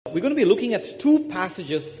We're going to be looking at two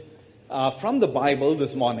passages from the Bible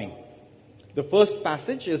this morning. The first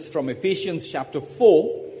passage is from Ephesians chapter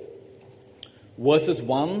 4, verses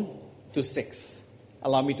 1 to 6.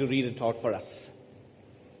 Allow me to read it out for us.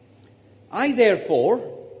 I,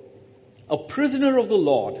 therefore, a prisoner of the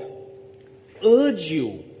Lord, urge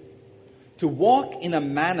you to walk in a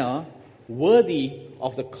manner worthy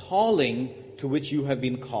of the calling to which you have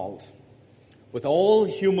been called, with all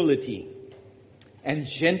humility and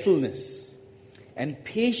gentleness and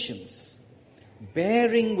patience,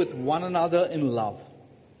 bearing with one another in love,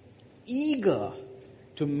 eager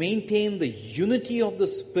to maintain the unity of the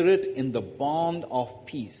Spirit in the bond of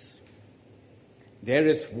peace. There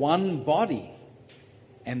is one body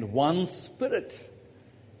and one Spirit,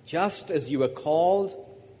 just as you were called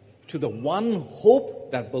to the one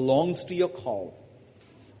hope that belongs to your call.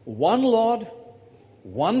 One Lord,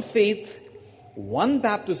 one faith, one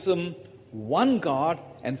baptism, one God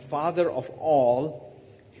and Father of all,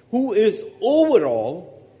 who is over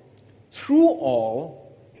all, through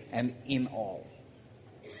all, and in all.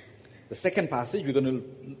 The second passage we're going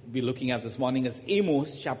to be looking at this morning is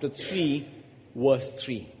Amos chapter 3, verse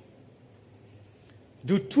 3.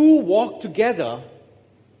 Do two walk together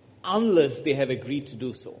unless they have agreed to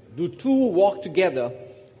do so? Do two walk together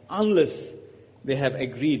unless they have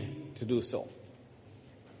agreed to do so?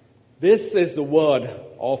 This is the word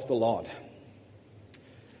of the Lord.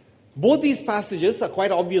 Both these passages are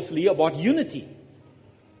quite obviously about unity.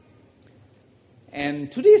 And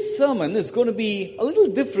today's sermon is going to be a little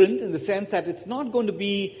different in the sense that it's not going to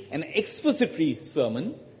be an expository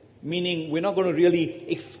sermon, meaning we're not going to really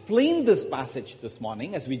explain this passage this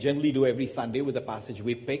morning, as we generally do every Sunday with the passage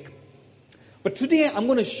we pick. But today I'm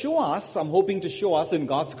going to show us, I'm hoping to show us in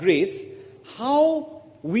God's grace, how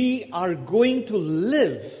we are going to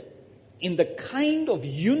live in the kind of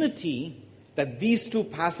unity that these two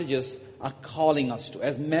passages are calling us to.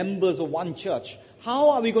 As members of one church,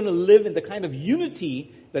 how are we going to live in the kind of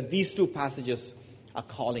unity that these two passages are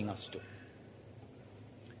calling us to?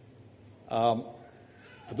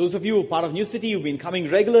 For those of you who are part of New City, you've been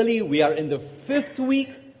coming regularly, we are in the 5th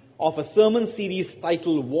week of a sermon series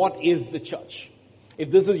titled, What is the Church?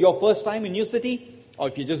 If this is your first time in New City, or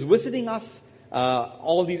if you're just visiting us,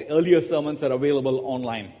 all the earlier sermons are available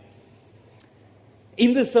online.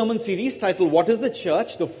 In this sermon series titled, What is the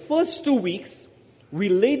Church? The first 2 weeks, we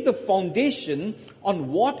laid the foundation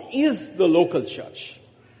on what is the local church.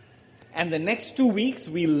 And the next 2 weeks,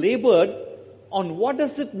 we labored on what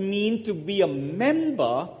does it mean to be a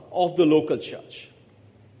member of the local church.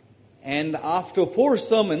 And after 4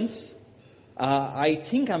 sermons, I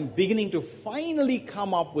think I'm beginning to finally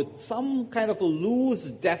come up with some kind of a loose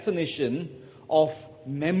definition of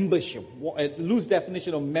membership, a loose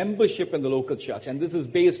definition of membership in the local church. And this is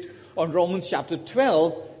based on Romans chapter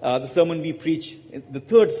 12, the sermon we preached, the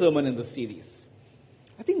 3rd sermon in the series.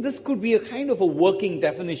 I think this could be a kind of a working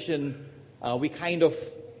definition we kind of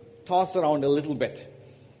toss around a little bit.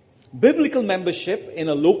 Biblical membership in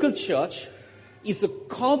a local church is a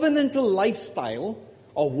covenantal lifestyle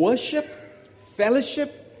of worship,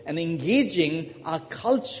 fellowship, and engaging our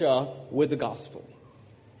culture with the gospel.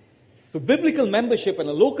 So biblical membership in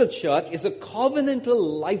a local church is a covenantal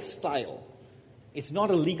lifestyle. It's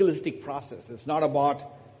not a legalistic process. It's not about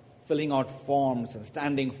filling out forms and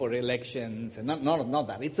standing for elections, and not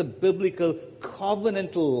that. It's a biblical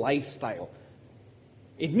covenantal lifestyle.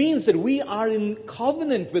 It means that we are in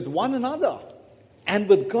covenant with one another and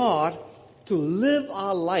with God to live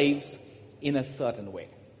our lives in a certain way.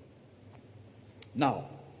 Now,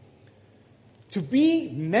 to be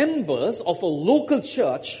members of a local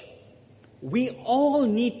church, we all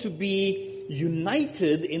need to be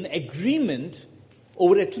united in agreement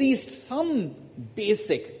over at least some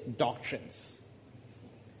basic doctrines.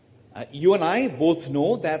 You and I both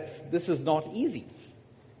know that this is not easy.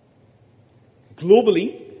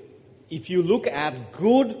 Globally, if you look at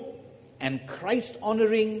good and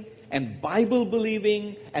Christ-honoring and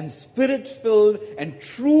Bible-believing and Spirit-filled and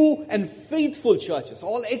true and faithful churches,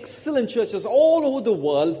 all excellent churches all over the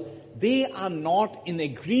world, they are not in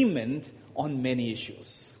agreement on many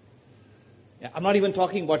issues. I'm not even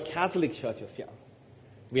talking about Catholic churches here.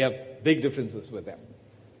 We have big differences with them.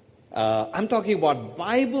 I'm talking about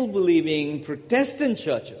Bible-believing Protestant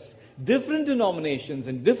churches, different denominations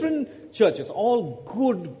and different churches, all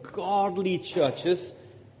good, godly churches,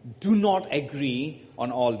 do not agree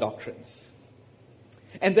on all doctrines.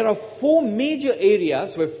 And there are 4 major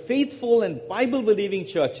areas where faithful and Bible-believing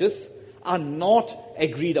churches are not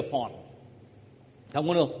agreed upon. I'm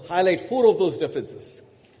going to highlight 4 of those differences.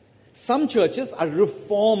 Some churches are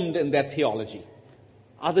reformed in their theology.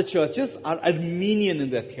 Other churches are Arminian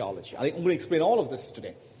in their theology. I'm going to explain all of this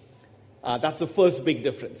today. That's the first big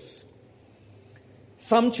difference.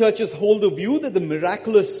 Some churches hold the view that the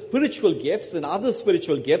miraculous spiritual gifts and other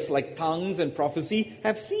spiritual gifts like tongues and prophecy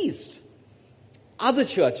have ceased. Other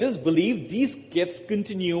churches believe these gifts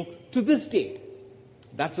continue to this day.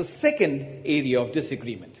 That's a second area of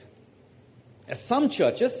disagreement. As some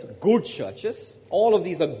churches, good churches, all of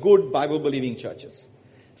these are good Bible-believing churches.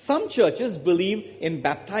 Some churches believe in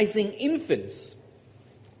baptizing infants.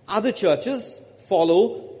 Other churches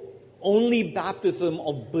follow only baptism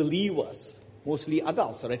of believers, mostly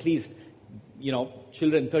adults, or at least,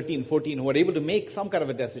 children 13, 14 who are able to make some kind of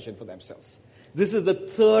a decision for themselves. This is the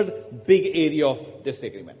third big area of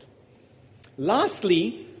disagreement.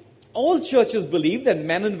 Lastly, all churches believe that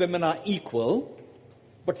men and women are equal,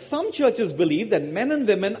 but some churches believe that men and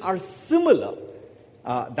women are similar.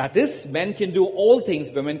 That is, men can do all things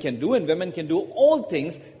women can do, and women can do all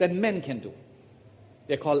things that men can do.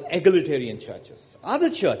 They're called egalitarian churches. Other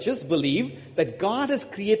churches believe that God has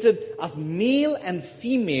created us male and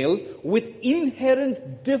female with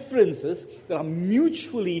inherent differences that are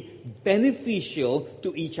mutually beneficial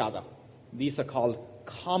to each other. These are called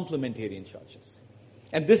complementarian churches.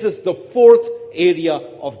 And this is the fourth area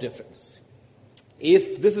of difference.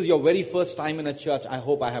 If this is your very first time in a church, I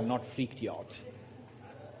hope I have not freaked you out.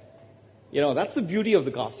 That's the beauty of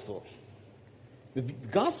the gospel. The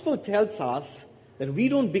gospel tells us that we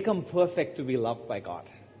don't become perfect to be loved by God.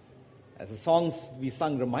 As the songs we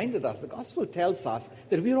sung reminded us, the gospel tells us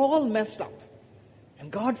that we're all messed up.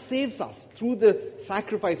 And God saves us through the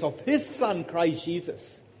sacrifice of His Son, Christ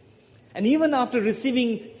Jesus. And even after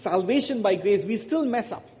receiving salvation by grace, we still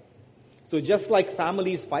mess up. So just like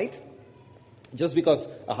families fight, just because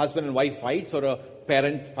a husband and wife fights or a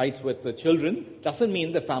parent fights with the children, doesn't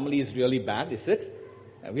mean the family is really bad, is it?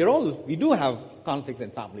 We do have conflicts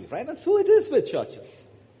in families, right? And so it is with churches.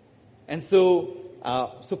 And so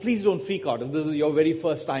please don't freak out if this is your very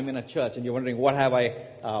first time in a church and you're wondering, what have I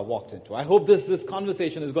walked into? I hope this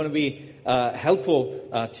conversation is going to be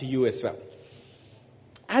helpful to you as well.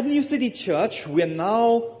 At New City Church, we're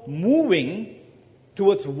now moving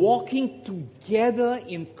towards walking together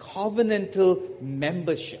in covenantal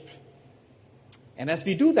membership. And as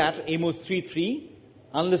we do that, Amos 3:3,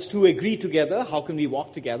 unless two agree together, how can we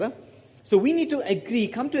walk together? So we need to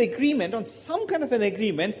come to agreement on some kind of an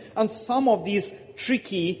agreement on some of these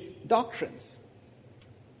tricky doctrines.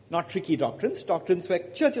 Not tricky doctrines where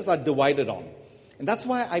churches are divided on. And that's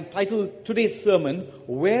why I titled today's sermon,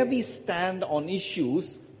 Where We Stand on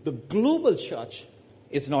Issues the Global Church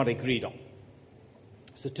is Not Agreed On.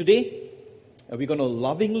 So today, we're going to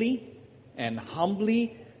lovingly and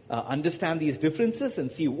humbly understand these differences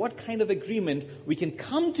and see what kind of agreement we can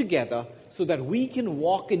come together so that we can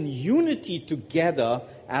walk in unity together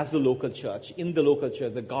as the local church, in the local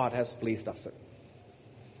church that God has placed us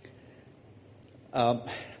in.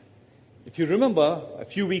 If you remember, a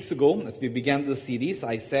few weeks ago, as we began this series,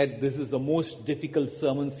 I said this is the most difficult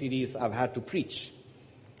sermon series I've had to preach.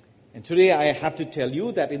 And today I have to tell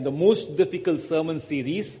you that in the most difficult sermon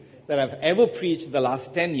series that I've ever preached the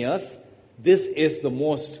last 10 years, this is the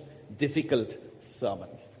most difficult sermon.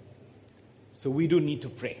 So we do need to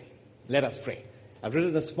pray. Let us pray. I've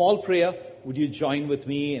written a small prayer. Would you join with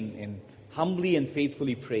me in humbly and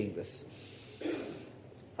faithfully praying this?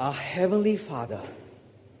 Our Heavenly Father,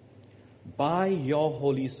 by your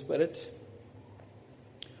Holy Spirit,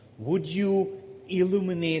 would you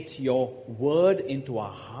illuminate your word into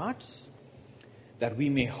our hearts that we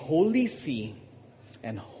may wholly see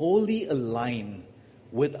and wholly align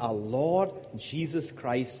with our Lord Jesus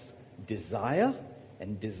Christ's desire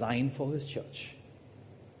and design for His church.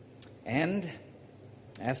 And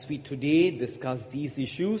as we today discuss these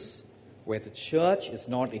issues where the church is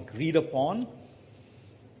not agreed upon,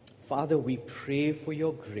 Father, we pray for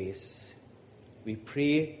your grace. We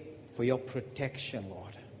pray for your protection,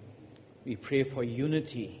 Lord. We pray for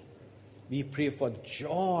unity. We pray for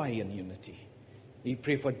joy in unity. We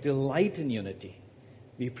pray for delight in unity.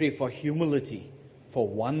 We pray for humility, for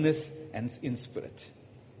oneness and in spirit.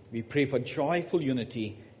 We pray for joyful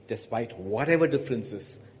unity despite whatever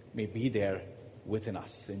differences may be there within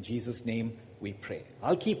us. In Jesus' name we pray.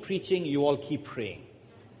 I'll keep preaching, you all keep praying.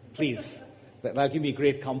 Please, that'll give me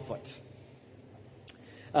great comfort.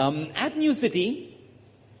 At New City,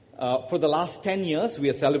 for the last 10 years, we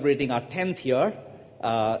are celebrating our 10th year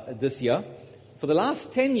this year. For the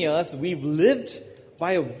last 10 years, we've lived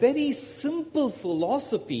by a very simple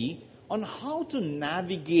philosophy on how to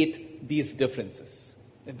navigate these differences.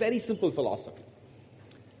 A very simple philosophy.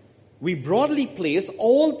 We broadly place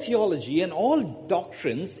all theology and all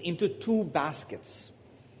doctrines into two baskets.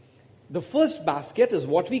 The first basket is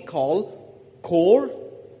what we call core,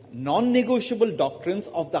 non-negotiable doctrines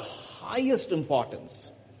of the highest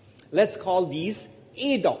importance. Let's call these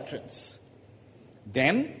A doctrines.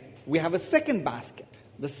 Then we have a second basket.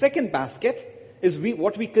 The second basket is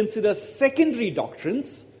what we consider secondary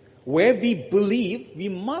doctrines, where we believe we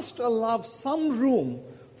must allow some room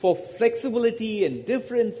for flexibility and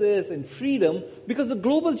differences and freedom because the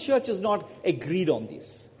global church is not agreed on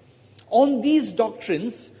these. On these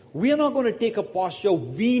doctrines, we are not going to take a posture,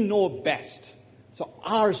 we know best, so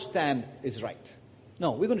our stand is right.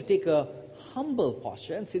 No, we're going to take a humble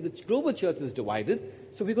posture and say the global church is divided,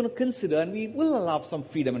 so we're going to consider and we will allow some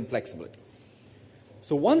freedom and flexibility.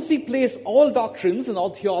 So once we place all doctrines and all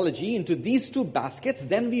theology into these two baskets,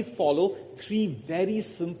 then we follow three very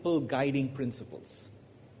simple guiding principles.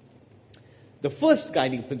 The first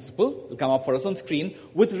guiding principle will come up for us on screen.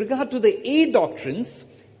 With regard to the A doctrines,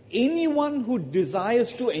 anyone who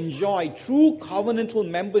desires to enjoy true covenantal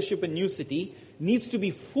membership in New City needs to be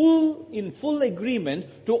in full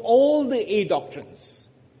agreement to all the A doctrines.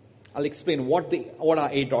 I'll explain what our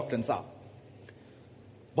A doctrines are.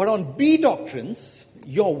 But on B doctrines,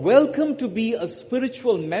 you're welcome to be a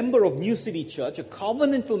spiritual member of New City Church, a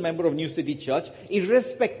covenantal member of New City Church,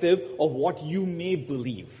 irrespective of what you may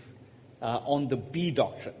believe on the B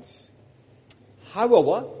doctrines.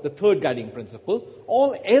 However, the third guiding principle,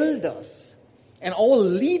 all elders and all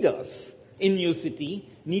leaders in New City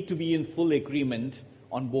need to be in full agreement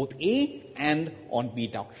on both A and on B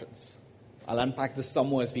doctrines. I'll unpack this some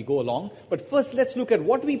more as we go along. But first, let's look at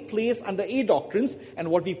what we place under A doctrines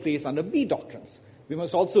and what we place under B doctrines. We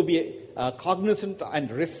must also be cognizant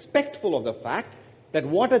and respectful of the fact that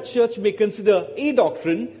what a church may consider A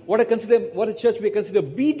doctrine, what a church may consider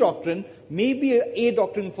B doctrine, may be A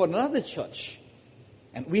doctrine for another church.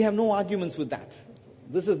 And we have no arguments with that.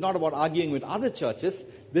 This is not about arguing with other churches.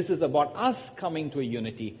 This is about us coming to a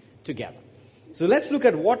unity together. So let's look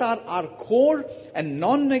at what are our core and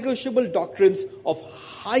non-negotiable doctrines of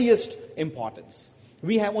highest importance.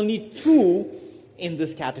 We have only two in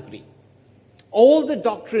this category. All the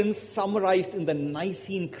doctrines summarized in the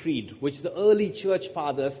Nicene Creed, which the early church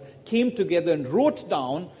fathers came together and wrote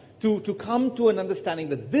down to come to an understanding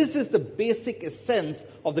that this is the basic essence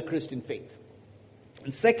of the Christian faith.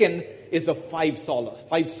 And second is the five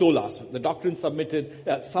solas, the doctrine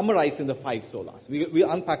summarized in the five solas. We'll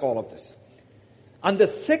unpack all of this. Under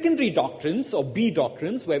secondary doctrines or B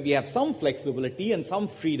doctrines, where we have some flexibility and some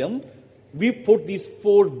freedom, we put these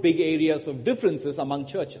four big areas of differences among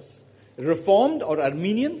churches. Reformed or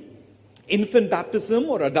Arminian, infant baptism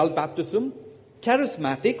or adult baptism,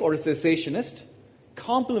 charismatic or cessationist,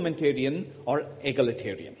 complementarian or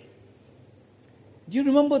egalitarian. Do you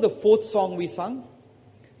remember the fourth song we sung?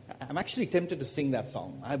 I'm actually tempted to sing that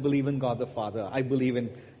song. I believe in God the Father. I believe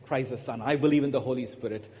in Christ the Son. I believe in the Holy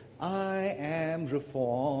Spirit. I am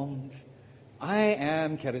reformed. I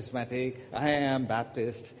am charismatic. I am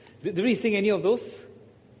Baptist. Did we sing any of those?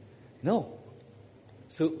 No.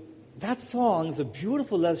 So that song is a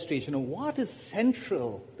beautiful illustration of what is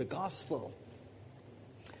central, the gospel.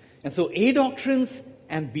 And so A doctrines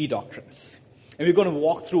and B doctrines. And we're going to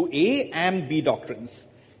walk through A and B doctrines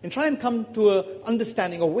and try and come to an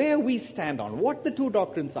understanding of where we stand on, what the two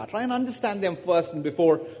doctrines are. Try and understand them first and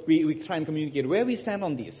before we try and communicate where we stand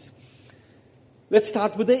on these. Let's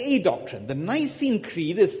start with the A doctrine. The Nicene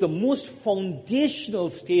Creed is the most foundational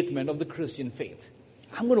statement of the Christian faith.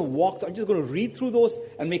 I'm just going to read through those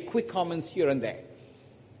and make quick comments here and there.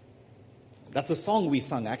 That's a song we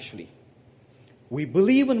sung, actually. We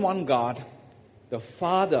believe in one God, the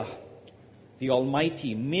Father, the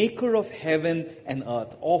Almighty, maker of heaven and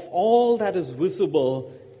earth, of all that is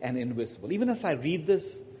visible and invisible. Even as I read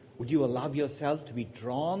this, would you allow yourself to be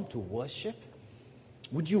drawn to worship?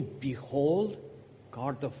 Would you behold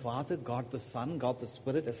God the Father, God the Son, God the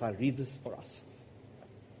Spirit as I read this for us?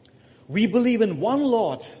 We believe in one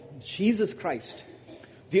Lord, Jesus Christ,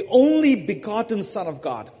 the only begotten Son of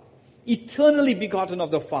God, eternally begotten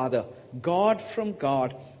of the Father, God from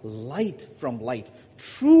God, light from light,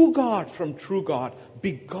 true God from true God,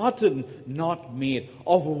 begotten, not made,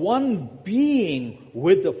 of one being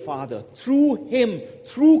with the Father. Through Him,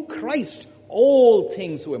 through Christ, all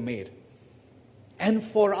things were made. And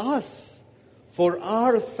for us, for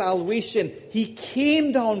our salvation, He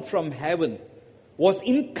came down from heaven, was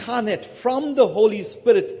incarnate from the Holy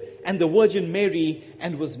Spirit and the Virgin Mary,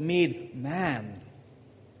 and was made man.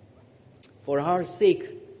 For our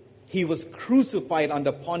sake, He was crucified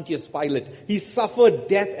under Pontius Pilate. He suffered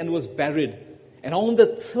death and was buried. And on the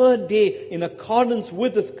third day, in accordance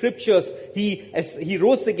with the Scriptures, He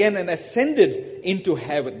rose again and ascended into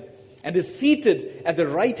heaven. and is seated at the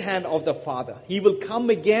right hand of the Father. He will come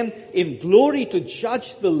again in glory to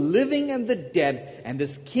judge the living and the dead, and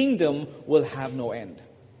his kingdom will have no end.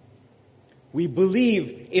 We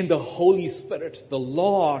believe in the Holy Spirit, the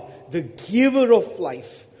Lord, the giver of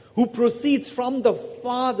life, who proceeds from the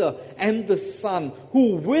Father and the Son,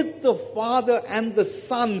 who with the Father and the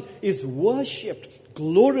Son is worshipped,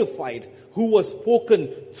 glorified, who was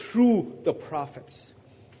spoken through the prophets.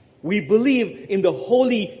 We believe in the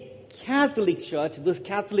Holy Catholic Church. This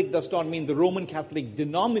Catholic does not mean the Roman Catholic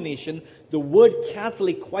denomination. The word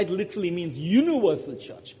Catholic quite literally means universal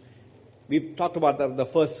church. We've talked about that in the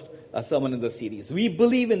first sermon in the series. We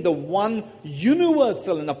believe in the one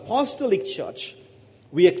universal and apostolic church.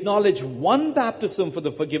 We acknowledge one baptism for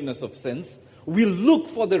the forgiveness of sins. We look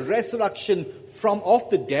for the resurrection of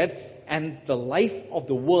the dead and the life of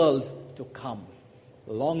the world to come,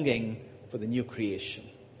 longing for the new creation.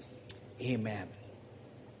 Amen.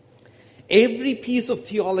 Every piece of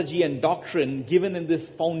theology and doctrine given in this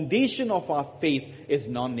foundation of our faith is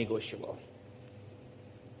non-negotiable.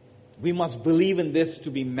 We must believe in this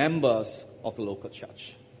to be members of the local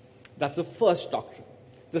church. That's the first doctrine.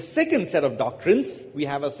 The second set of doctrines we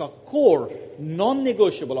have as a core,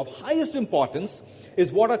 non-negotiable, of highest importance,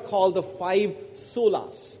 is what are called the 5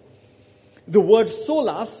 solas. The word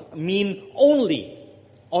solas mean only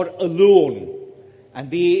or alone, and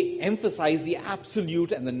they emphasize the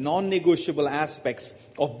absolute and the non-negotiable aspects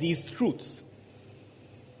of these truths.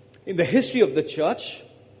 In the history of the church,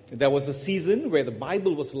 there was a season where the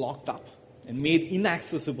Bible was locked up and made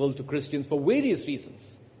inaccessible to Christians for various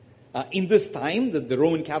reasons. In this time, the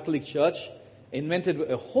Roman Catholic Church invented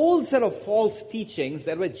a whole set of false teachings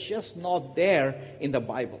that were just not there in the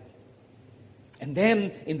Bible. And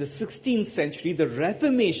then in the 16th century, the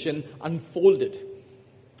Reformation unfolded.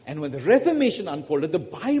 And when the Reformation unfolded, the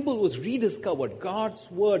Bible was rediscovered. God's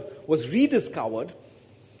Word was rediscovered.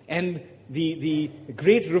 And the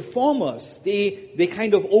great reformers, they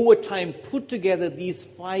kind of over time put together these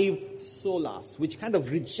 5 solas, which kind of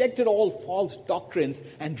rejected all false doctrines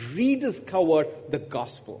and rediscovered the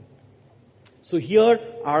gospel. So here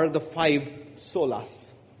are the 5 solas.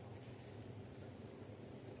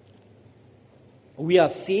 We are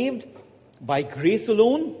saved by grace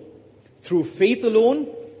alone, through faith alone,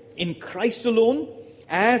 in Christ alone,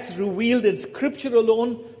 as revealed in Scripture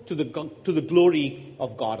alone, to the glory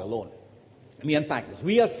of God alone. Let me unpack this.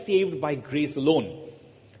 We are saved by grace alone,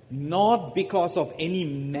 not because of any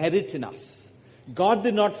merit in us. God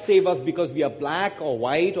did not save us because we are black or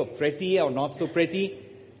white or pretty or not so pretty.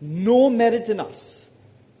 No merit in us.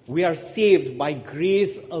 We are saved by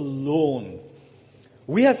grace alone.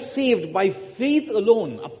 We are saved by faith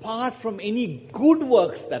alone, apart from any good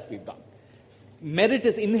works that we've done. Merit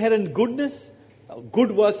is inherent goodness.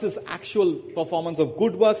 Good works is actual performance of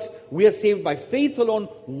good works. We are saved by faith alone,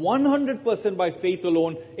 100% by faith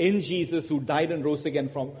alone in Jesus, who died and rose again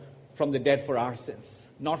from the dead for our sins.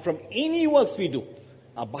 Not from any works we do.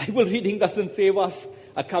 Our Bible reading doesn't save us.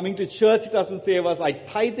 Our coming to church doesn't save us. Our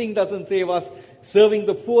tithing doesn't save us. Serving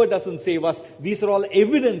the poor doesn't save us. These are all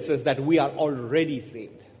evidences that we are already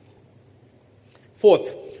saved.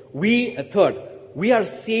 Third, we are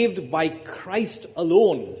saved by Christ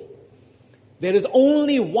alone. There is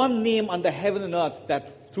only one name under heaven and earth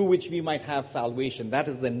through which we might have salvation. That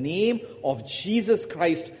is the name of Jesus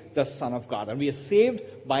Christ, the Son of God. And we are saved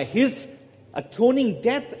by His atoning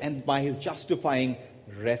death and by His justifying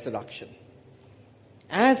resurrection.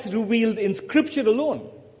 As revealed in Scripture alone,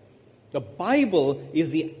 the Bible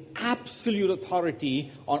is the absolute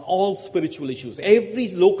authority on all spiritual issues. Every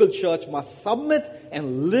local church must submit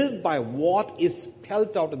and live by what is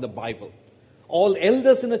spelled out in the Bible. All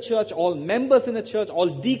elders in a church, all members in a church, all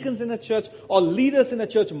deacons in a church, all leaders in a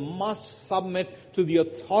church must submit to the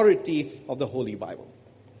authority of the Holy Bible.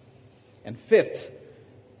 And fifth,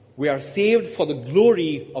 we are saved for the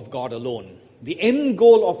glory of God alone. The end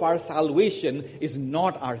goal of our salvation is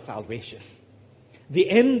not our salvation. The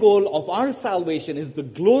end goal of our salvation is the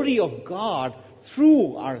glory of God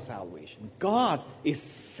through our salvation. God is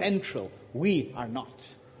central. We are not.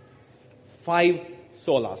 5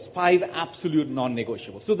 solas, 5 absolute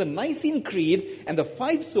non-negotiables. So the Nicene Creed and the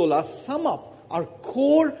 5 solas sum up our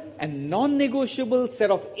core and non-negotiable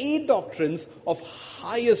set of 8 doctrines of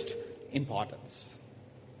highest importance.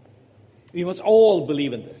 We must all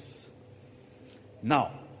believe in this.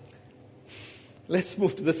 Now, let's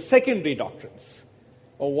move to the secondary doctrines,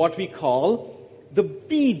 or what we call the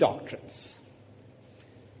B doctrines.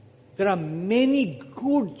 There are many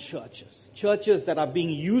good churches that are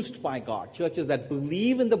being used by God, churches that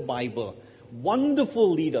believe in the Bible,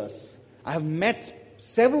 wonderful leaders. I have met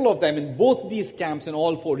several of them in both these camps in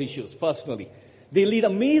all four issues personally. They lead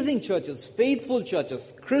amazing churches, faithful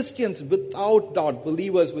churches, Christians without doubt,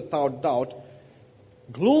 believers without doubt.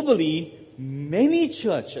 Globally, many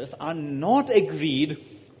churches are not agreed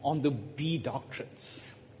on the B doctrines.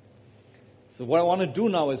 So what I want to do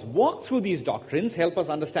now is walk through these doctrines, help us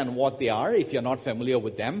understand what they are if you're not familiar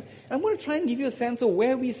with them. And I'm going to try and give you a sense of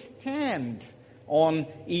where we stand on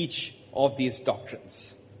each of these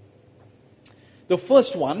doctrines. The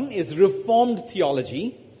first one is Reformed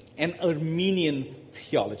theology and Arminian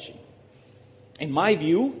theology. In my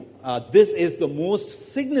view, this is the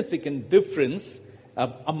most significant difference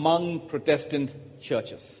among Protestant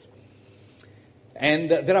churches.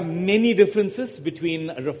 And there are many differences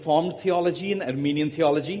between Reformed theology and Arminian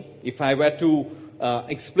theology. If I were to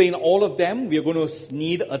explain all of them, we are going to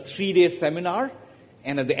need a 3-day seminar.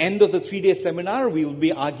 And at the end of the 3-day seminar, we will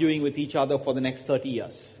be arguing with each other for the next 30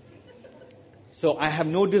 years. So I have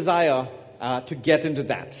no desire to get into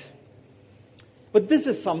that. But this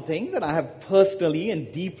is something that I have personally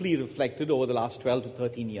and deeply reflected over the last 12 to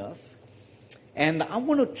 13 years. And I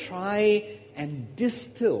want to try and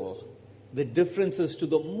distill the differences to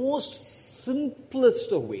the most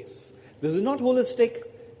simplest of ways. This is not holistic.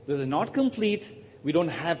 This is not complete. We don't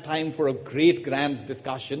have time for a great, grand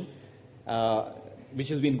discussion, which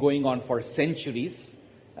has been going on for centuries.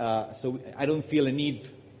 So I don't feel a need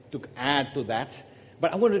to add to that.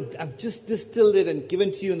 But I've just distilled it and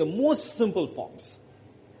given to you in the most simple forms.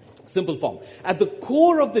 Simple form. At the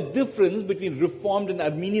core of the difference between Reformed and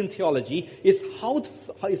Arminian theology is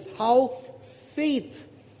how faith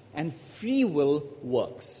and free will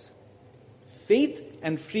works. Faith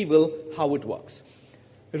and free will, how it works.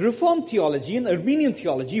 Reformed theology and Arminian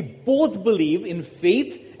theology both believe in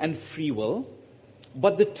faith and free will,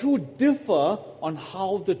 but the two differ on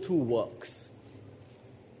how the two works.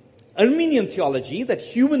 Arminian theology, that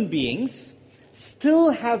human beings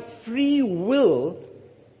still have free will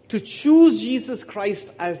to choose Jesus Christ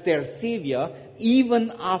as their Savior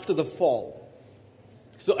even after the fall.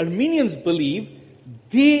 So Arminians believe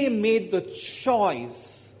they made the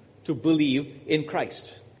choice to believe in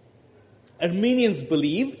Christ. Arminians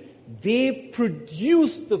believe they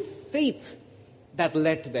produced the faith that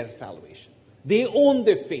led to their salvation. They own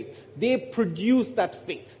their faith. They produce that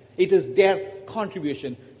faith. It is their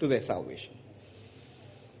contribution to their salvation.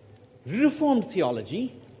 Reformed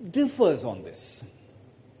theology differs on this.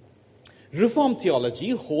 Reformed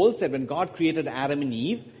theology holds that when God created Adam and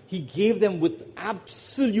Eve, He gave them with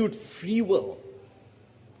absolute free will.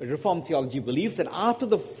 Reformed theology believes that after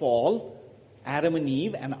the fall, Adam and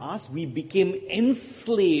Eve and us, we became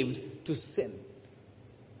enslaved to sin.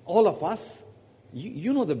 All of us,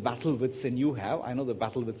 you know the battle with sin you have. I know the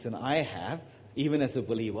battle with sin I have, even as a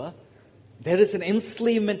believer. There is an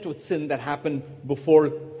enslavement with sin that happened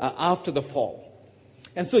after the fall.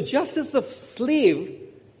 And so just as a slave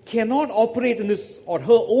cannot operate in his or her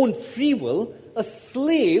own free will, a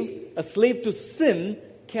slave to sin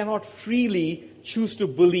cannot freely choose to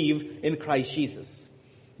believe in Christ Jesus.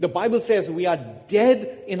 The Bible says we are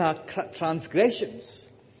dead in our transgressions.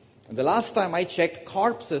 And the last time I checked,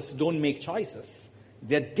 corpses don't make choices.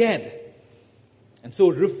 They're dead. And so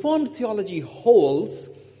Reformed theology holds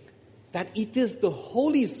that it is the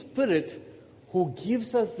Holy Spirit who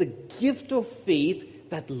gives us the gift of faith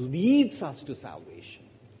that leads us to salvation.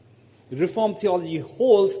 Reformed theology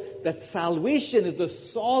holds that salvation is a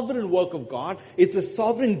sovereign work of God. It's a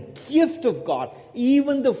sovereign gift of God.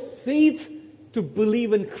 Even the faith to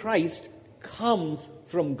believe in Christ comes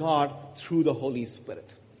from God through the Holy Spirit.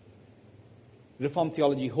 Reformed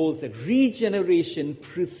theology holds that regeneration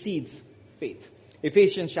precedes faith.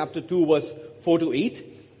 Ephesians chapter 2 verse 4 to 8.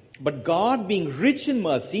 But God, being rich in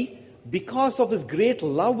mercy, because of His great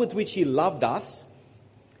love with which He loved us,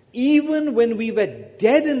 even when we were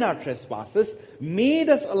dead in our trespasses, made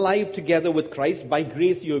us alive together with Christ. By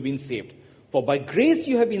grace you have been saved. For by grace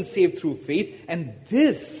you have been saved through faith, and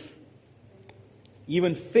this,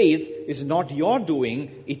 even faith, is not your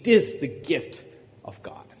doing, it is the gift of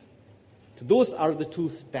God. So those are the two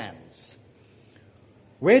stands.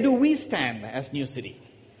 Where do we stand as New City?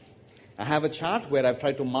 I have a chart where I've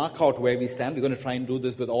tried to mark out where we stand. We're going to try and do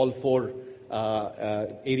this with all four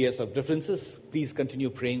areas of differences. Please continue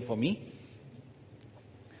praying for me.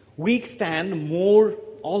 We stand more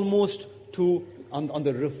almost on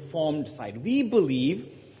the Reformed side. We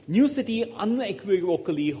believe New City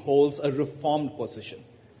unequivocally holds a Reformed position.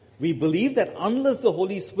 We believe that unless the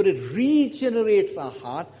Holy Spirit regenerates our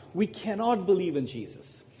heart, we cannot believe in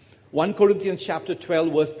Jesus. 1 Corinthians chapter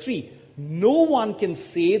 12 verse 3. No one can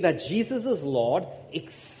say that Jesus is Lord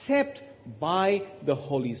except by the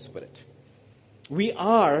Holy Spirit. We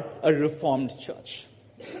are a Reformed church.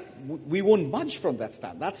 We won't budge from that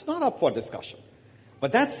stand. That's not up for discussion.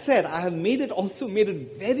 But that said, I have made it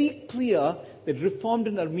very clear that Reformed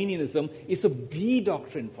and Arminianism is a B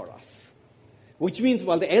doctrine for us. Which means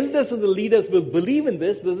while the elders and the leaders will believe in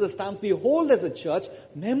this is the stance we hold as a church,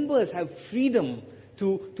 members have freedom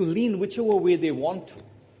to lean whichever way they want to.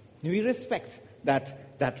 We respect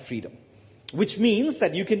that freedom. Which means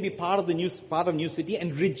that you can be part of New City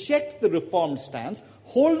and reject the Reformed stance,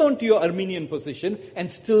 hold on to your Arminian position,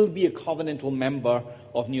 and still be a covenantal member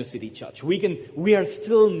of New City Church. We are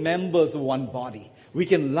still members of one body. We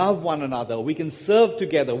can love one another. We can serve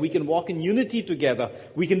together. We can walk in unity together.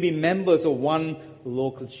 We can be members of one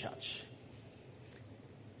local church.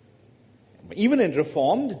 Even in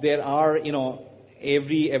Reformed, there are,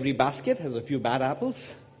 every basket has a few bad apples.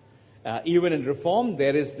 Even in Reformed,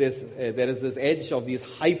 there is this edge of these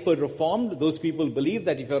hyper-Reformed. Those people believe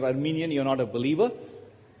that if you're Arminian, you're not a believer.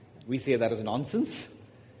 We say that is nonsense.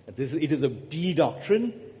 It is a B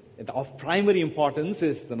doctrine. Of primary importance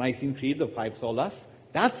is the Nicene Creed, the five solas.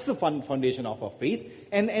 That's the foundation of our faith.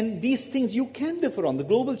 And these things you can differ on. The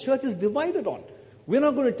global church is divided on. We're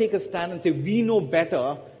not going to take a stand and say we know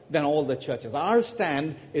better than all the churches. Our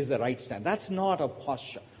stand is the right stand. That's not a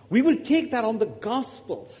posture. We will take that on the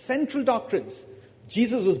gospel, central doctrines.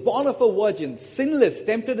 Jesus was born of a virgin, sinless,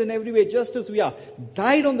 tempted in every way just as we are,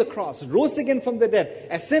 died on the cross, rose again from the dead,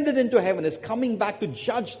 ascended into heaven, is coming back to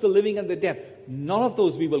judge the living and the dead. None of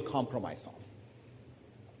those we will compromise on.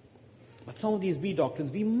 But some of these B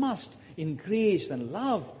doctrines we must, in grace and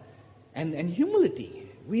love and humility.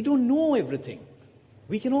 We don't know everything.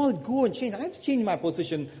 We can all go and change. I've changed my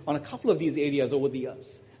position on a couple of these areas over the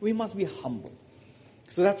years. We must be humble.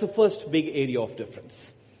 So that's the first big area of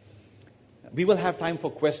difference. We will have time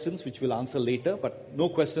for questions, which we'll answer later, but no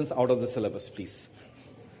questions out of the syllabus, please.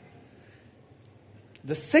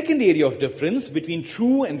 The second area of difference between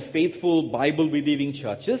true and faithful Bible-believing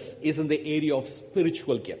churches is in the area of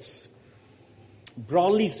spiritual gifts.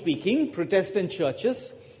 Broadly speaking, Protestant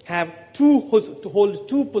churches hold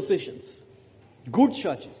two positions. Good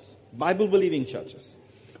churches, Bible-believing churches.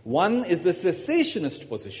 One is the cessationist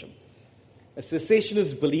position. A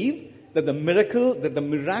cessationist believe that the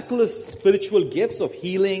miraculous spiritual gifts of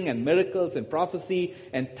healing and miracles and prophecy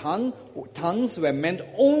and tongues were meant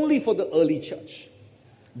only for the early church.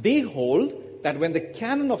 They hold that when the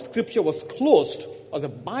canon of Scripture was closed or the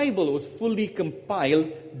Bible was fully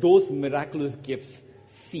compiled, those miraculous gifts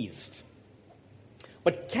ceased.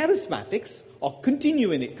 But charismatics or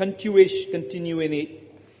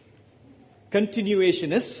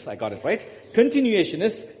continuationists, I got it right,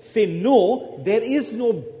 continuationists say no, there is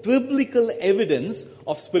no biblical evidence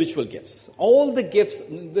of spiritual gifts. All the gifts,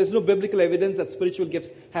 there's no biblical evidence that spiritual gifts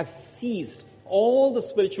have ceased. All the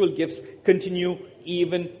spiritual gifts continue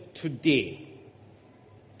even today.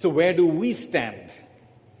 So where do we stand?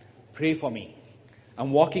 Pray for me.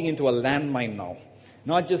 I'm walking into a landmine now.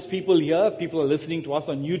 Not just people here, people are listening to us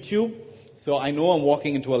on YouTube. So I know I'm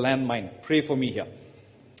walking into a landmine. Pray for me here.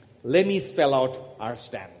 Let me spell out our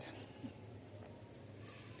stand.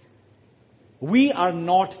 We are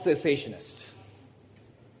not cessationist.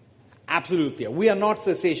 Absolutely. We are not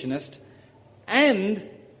cessationist. And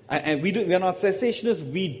we are not cessationists.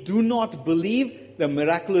 We do not believe the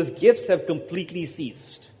miraculous gifts have completely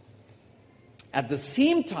ceased. At the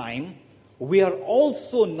same time, we are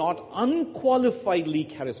also not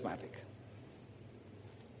unqualifiedly charismatic.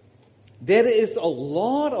 There is a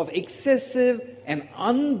lot of excessive and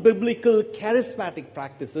unbiblical charismatic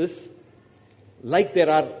practices, like there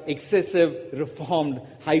are excessive Reformed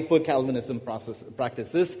hyper-Calvinism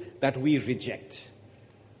practices that we reject.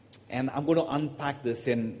 And I'm going to unpack this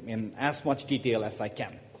in as much detail as I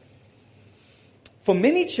can. For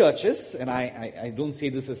many churches, and I don't say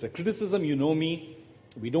this as a criticism, you know me,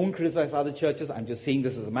 we don't criticize other churches, I'm just saying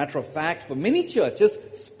this as a matter of fact. For many churches,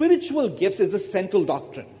 spiritual gifts is a central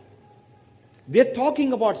doctrine. They're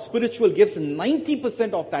talking about spiritual gifts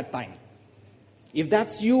 90% of that time. If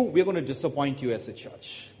that's you, we're going to disappoint you as a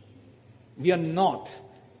church. We are not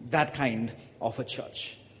that kind of a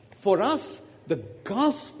church. For us, the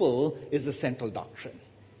gospel is the central doctrine.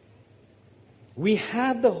 We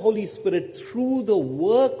have the Holy Spirit through the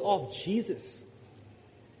work of Jesus.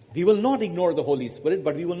 We will not ignore the Holy Spirit,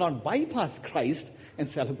 but we will not bypass Christ and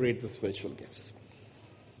celebrate the spiritual gifts.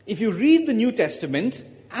 If you read the New Testament,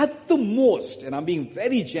 at the most, and I'm being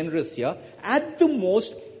very generous here, at the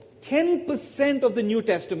most, 10% of the New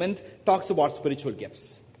Testament talks about spiritual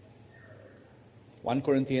gifts. 1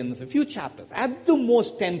 Corinthians, a few chapters. At the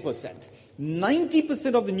most, 10%.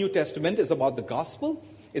 90% of the New Testament is about the gospel,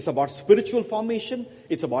 It's about spiritual formation.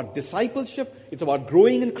 It's about discipleship. It's about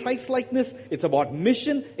growing in Christ-likeness. It's about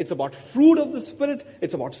mission. It's about fruit of the Spirit.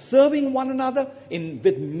 It's about serving one another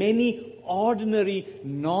with many ordinary,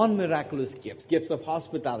 non-miraculous gifts. Gifts of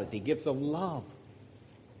hospitality, gifts of love.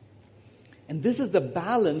 And this is the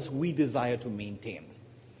balance we desire to maintain.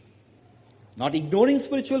 Not ignoring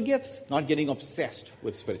spiritual gifts, not getting obsessed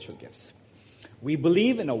with spiritual gifts. We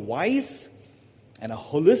believe in a wise and a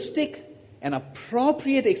holistic and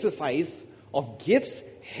appropriate exercise of gifts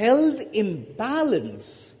held in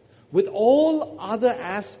balance with all other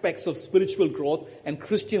aspects of spiritual growth and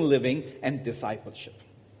Christian living and discipleship.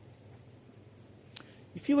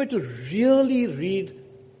 If you were to really read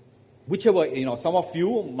whichever, some of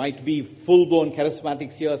you might be full-blown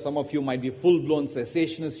charismatics here, some of you might be full-blown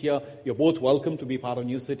cessationists here. You're both welcome to be part of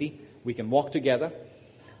New City. We can walk together.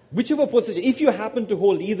 Whichever position, if you happen to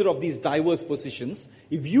hold either of these diverse positions,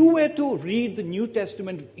 if you were to read the New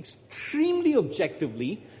Testament extremely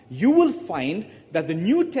objectively, you will find that the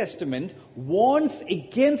New Testament warns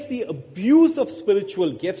against the abuse of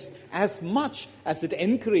spiritual gifts as much as it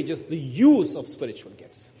encourages the use of spiritual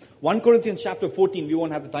gifts. 1 Corinthians chapter 14, we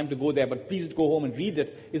won't have the time to go there, but please go home and read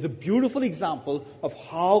it, is a beautiful example of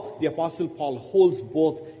how the Apostle Paul holds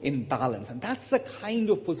both in balance. And that's the kind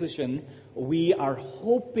of position we are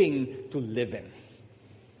hoping to live in.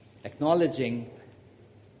 Acknowledging,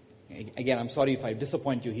 again, I'm sorry if I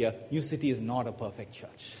disappoint you here, New City is not a perfect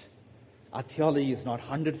church. Our theology is not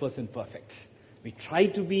 100% perfect. We try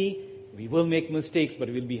to be, we will make mistakes, but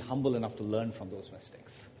we'll be humble enough to learn from those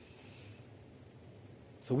mistakes.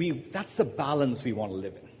 So that's the balance we want to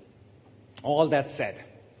live in. All that said,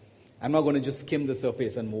 I'm not going to just skim the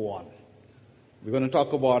surface and move on. We're going to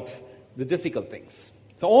talk about the difficult things.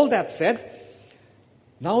 So all that said,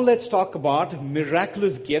 now let's talk about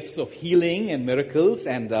miraculous gifts of healing and miracles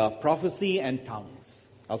and prophecy and tongues.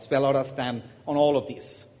 I'll spell out our stand on all of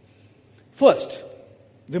these. First,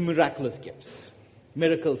 the miraculous gifts.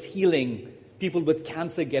 Miracles, healing, people with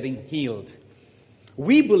cancer getting healed.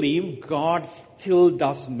 We believe God still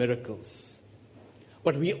does miracles.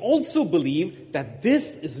 But we also believe that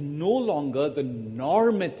this is no longer the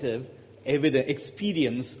normative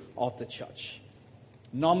experience of the church.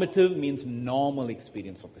 Normative means normal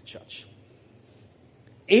experience of the church.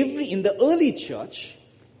 In the early church,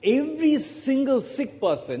 every single sick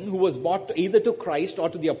person who was brought either to Christ or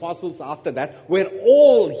to the apostles after that were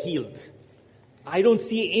all healed. I don't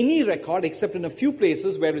see any record except in a few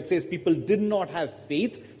places where it says people did not have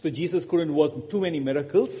faith, so Jesus couldn't work too many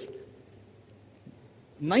miracles.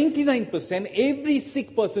 99%, every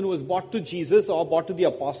sick person who was brought to Jesus or brought to the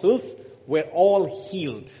apostles were all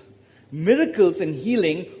healed. Miracles and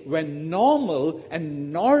healing were normal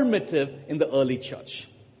and normative in the early church.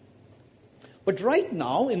 But right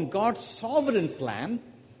now, in God's sovereign plan,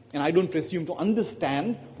 and I don't presume to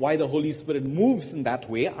understand why the Holy Spirit moves in that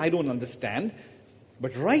way, I don't understand.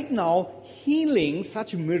 But right now, healing,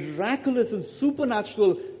 such miraculous and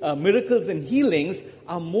supernatural miracles and healings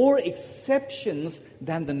are more exceptions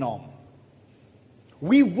than the norm.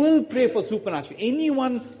 We will pray for supernatural.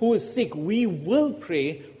 Anyone who is sick, we will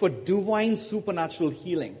pray for divine supernatural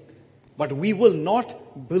healing. But we will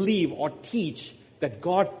not believe or teach that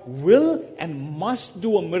God will and must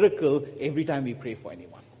do a miracle every time we pray for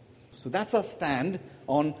anyone. So that's our stand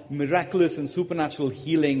on miraculous and supernatural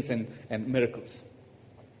healings and miracles.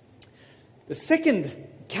 The second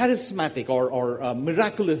charismatic or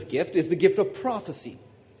miraculous gift is the gift of prophecy.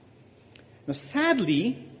 Now,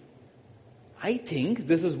 sadly, I think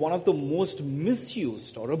this is one of the most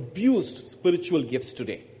misused or abused spiritual gifts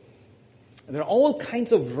today. There are all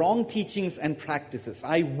kinds of wrong teachings and practices.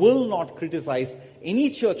 I will not criticize any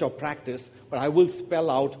church or practice, but I will spell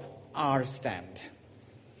out our stand.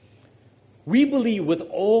 We believe with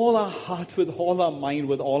all our heart, with all our mind,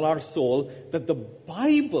 with all our soul, that the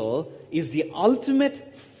Bible is the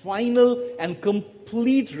ultimate, final, and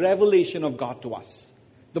complete revelation of God to us.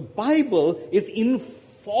 The Bible is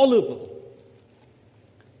infallible.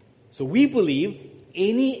 So we believe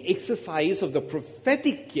any exercise of the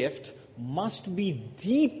prophetic gift must be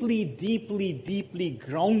deeply, deeply, deeply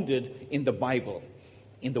grounded in the Bible,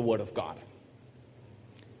 in the Word of God.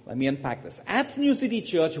 Let me unpack this. At New City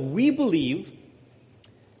Church, we believe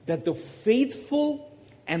that the faithful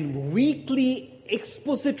and weekly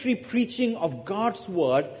expository preaching of God's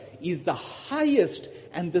Word is the highest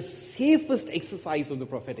and the safest exercise of the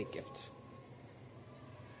prophetic gift.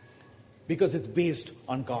 Because it's based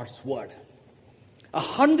on God's Word.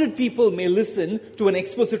 100 people may listen to an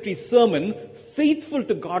expository sermon faithful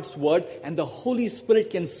to God's Word, and the Holy Spirit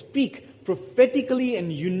can speak prophetically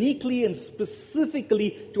and uniquely and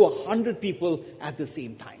specifically to 100 people at the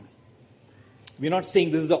same time. We're not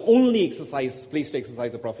saying this is the only place to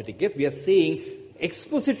exercise the prophetic gift. We are saying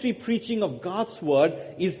expository preaching of God's word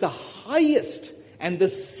is the highest and the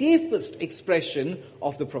safest expression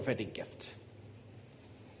of the prophetic gift.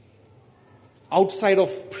 Outside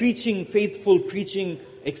of preaching, faithful preaching,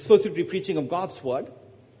 expository preaching of God's word,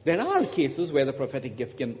 there are cases where the prophetic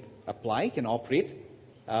gift can apply, can operate.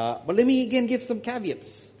 But let me again give some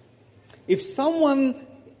caveats. If someone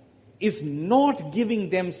is not giving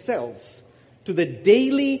themselves to the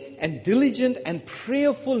daily and diligent and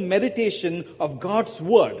prayerful meditation of God's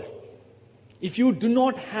word, if you do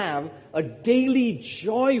not have a daily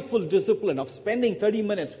joyful discipline of spending 30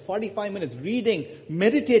 minutes, 45 minutes reading,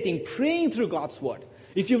 meditating, praying through God's word,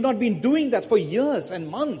 if you've not been doing that for years and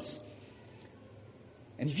months,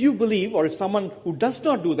 and if you believe, or if someone who does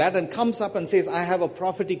not do that and comes up and says, I have a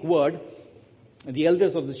prophetic word, the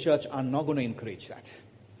elders of the church are not going to encourage that.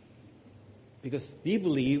 Because we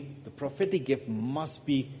believe the prophetic gift must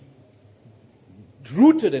be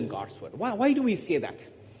rooted in God's word. Why do we say that?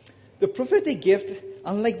 The prophetic gift,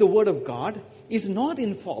 unlike the word of God, is not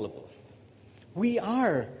infallible.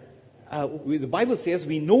 The Bible says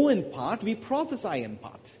we know in part, we prophesy in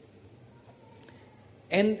part.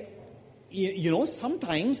 And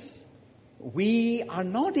sometimes we are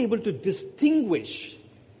not able to distinguish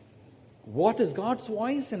what is God's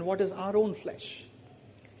voice and what is our own flesh.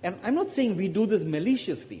 And I'm not saying we do this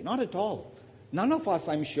maliciously, not at all. None of us,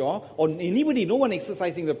 I'm sure, or no one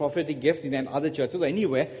exercising the prophetic gift in other churches or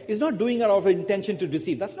anywhere, is not doing it out of intention to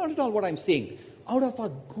deceive. That's not at all what I'm saying. Out of our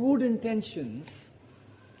good intentions,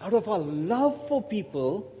 out of our love for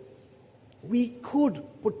people, we could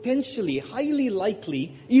potentially, highly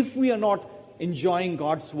likely, if we are not enjoying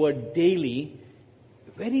God's word daily,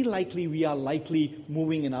 very likely we are likely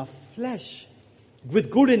moving in our flesh with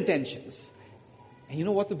good intentions. And you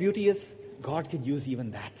know what the beauty is? God can use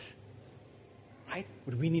even that. Right?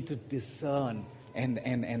 But we need to discern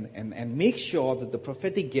and make sure that the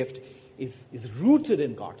prophetic gift is rooted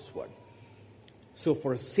in God's word. So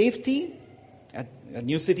for safety, at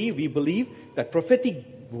New City, we believe that prophetic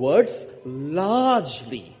words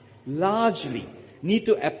largely need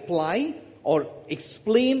to apply or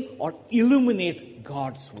explain or illuminate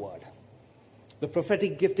God's word. The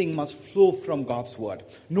prophetic gifting must flow from God's word.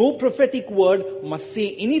 No prophetic word must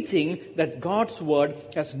say anything that God's word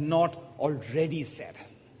has not already said.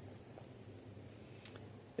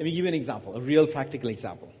 Let me give you an example, a real practical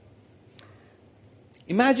example.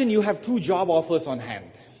 Imagine you have 2 job offers on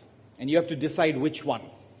hand, and you have to decide which one.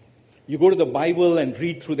 You go to the Bible and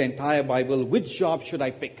read through the entire Bible. Which job should I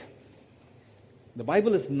pick? The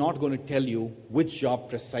Bible is not going to tell you which job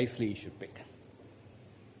precisely you should pick.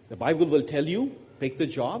 The Bible will tell you, pick the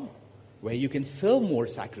job where you can serve more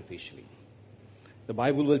sacrificially. The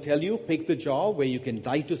Bible will tell you, pick the job where you can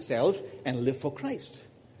die to self and live for Christ.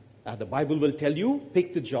 The Bible will tell you,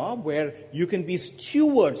 pick the job where you can be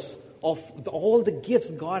stewards of all the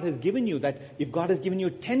gifts God has given you. That if God has given you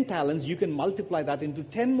 10 talents, you can multiply that into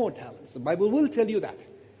 10 more talents. The Bible will tell you that.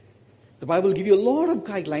 The Bible will give you a lot of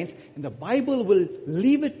guidelines, and the Bible will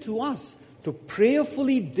leave it to us to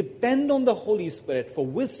prayerfully depend on the Holy Spirit for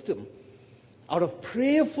wisdom. Out of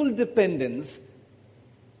prayerful dependence,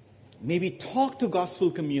 maybe talk to gospel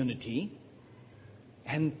community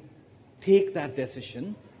and take that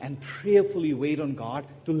decision and prayerfully wait on God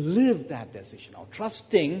to live that decision out,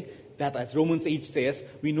 trusting that, as Romans 8 says,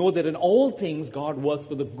 we know that in all things God works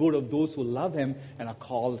for the good of those who love Him and are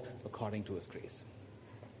called according to His grace.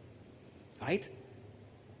 Right?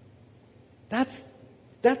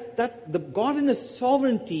 The God in His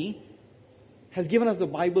sovereignty has given us the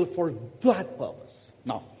Bible for that purpose.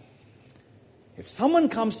 Now, if someone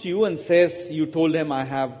comes to you and says, you told him I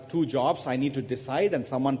have 2 jobs, I need to decide, and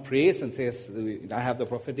someone prays and says, I have the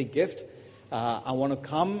prophetic gift, I want to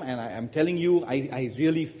come, and I'm telling you, I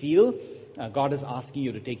really feel God is asking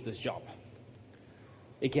you to take this job.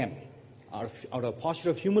 Again, out of a posture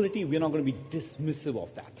of humility, we're not going to be dismissive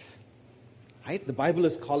of that. Right? The Bible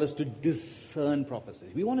has called us to discern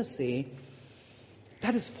prophecies. We want to say,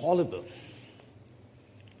 that is fallible.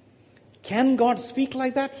 Can God speak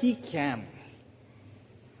like that? He can.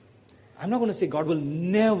 I'm not going to say God will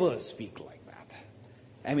never speak like that.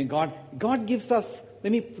 I mean, God gives us,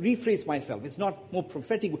 let me rephrase myself, it's not more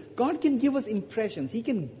prophetic. God can give us impressions. He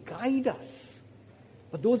can guide us.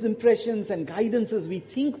 But those impressions and guidances we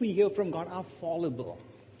think we hear from God are fallible.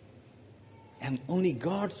 And only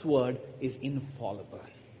God's word is infallible.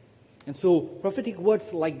 And so prophetic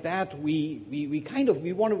words like that,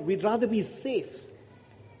 we'd rather be safe.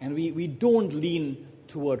 And we don't lean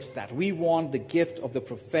towards that. We want the gift of the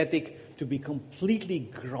prophetic to be completely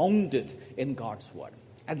grounded in God's word.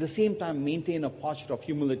 At the same time, maintain a posture of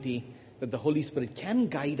humility that the Holy Spirit can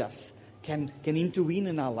guide us, can intervene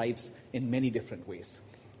in our lives in many different ways.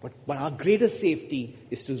 But our greatest safety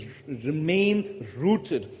is to remain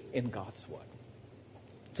rooted in God's word.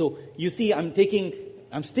 So you see, I'm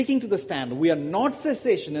sticking to the stand. We are not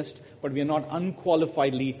cessationist, but we are not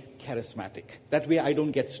unqualifiedly charismatic. That way I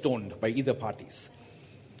don't get stoned by either parties.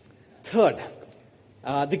 Third,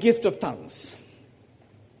 the gift of tongues.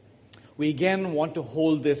 We again want to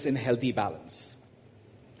hold this in healthy balance.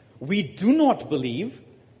 We do not believe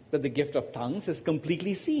that the gift of tongues has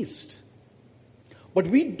completely ceased. But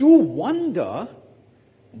we do wonder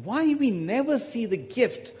why we never see the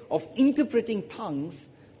gift of interpreting tongues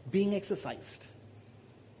being exercised.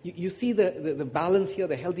 You see the balance here,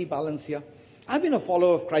 the healthy balance here. I've been a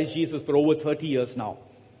follower of Christ Jesus for over 30 years now.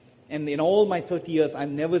 And in all my 30 years, I've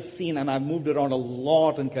never seen, and I've moved around a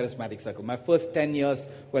lot in charismatic circle. My first 10 years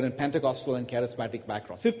were in Pentecostal and charismatic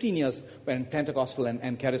background. 15 years were in Pentecostal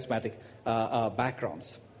and charismatic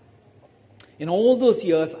backgrounds. In all those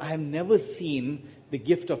years, I have never seen the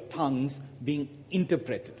gift of tongues being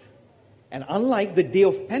interpreted. And unlike the day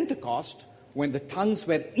of Pentecost, when the tongues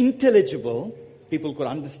were intelligible, people could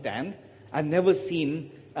understand, I've never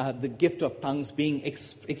seen the gift of tongues being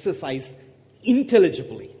exercised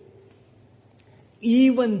intelligibly.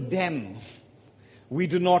 Even then, we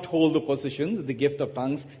do not hold the position that the gift of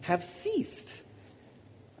tongues have ceased.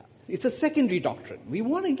 It's a secondary doctrine. We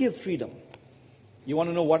want to give freedom. You want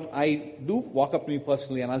to know what I do? Walk up to me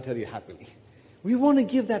personally and I'll tell you happily. We want to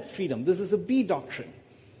give that freedom. This is a B doctrine.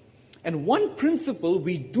 And one principle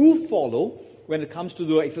we do follow when it comes to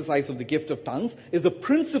the exercise of the gift of tongues is the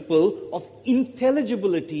principle of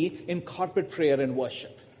intelligibility in corporate prayer and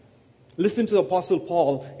worship. Listen to the Apostle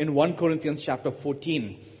Paul in 1 Corinthians chapter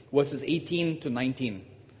 14, verses 18 to 19.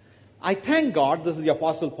 I thank God, this is the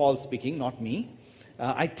Apostle Paul speaking, not me.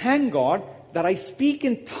 I thank God that I speak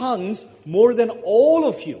in tongues more than all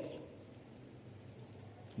of you.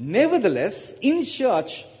 Nevertheless, in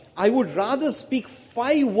church, I would rather speak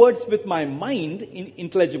 5 words with my mind, in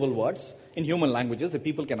intelligible words, in human languages that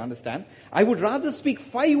people can understand. I would rather speak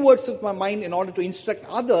 5 words with my mind in order to instruct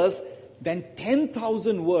others than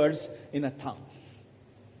 10,000 words in a tongue.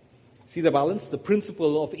 See the balance? The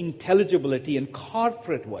principle of intelligibility in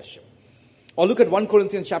corporate worship. Or look at 1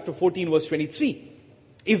 Corinthians chapter 14, verse 23.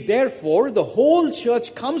 If therefore the whole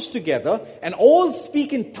church comes together and all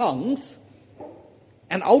speak in tongues,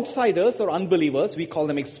 and outsiders or unbelievers, we call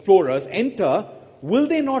them explorers, enter, will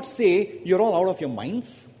they not say, you're all out of your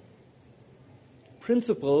minds?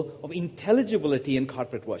 Principle of intelligibility in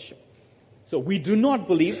corporate worship. So we do not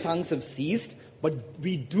believe tongues have ceased, but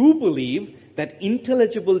we do believe that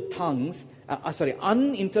unintelligible tongues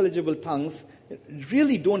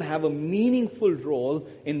really don't have a meaningful role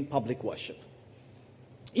in public worship.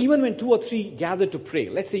 Even when 2 or 3 gather to pray,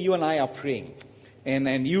 let's say you and I are praying,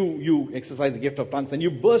 and you exercise the gift of tongues, and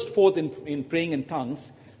you burst forth in praying in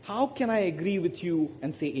tongues, how can I agree with you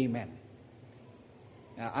and say amen?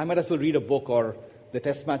 I might as well read a book, or the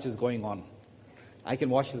test match is going on. I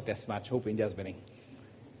can watch the test match, hope India's winning.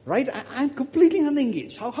 Right? I'm completely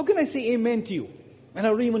unengaged. How can I say amen to you when I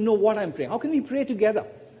don't even know what I'm praying? How can we pray together?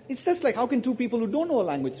 It's just like how can 2 people who don't know a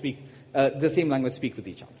language speak, the same language speak with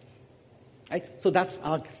each other? Right? So that's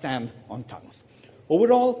our stand on tongues.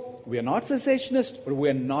 Overall, we are not cessationist, but we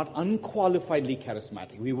are not unqualifiedly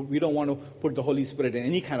charismatic. We don't want to put the Holy Spirit in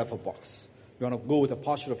any kind of a box. We want to go with a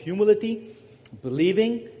posture of humility,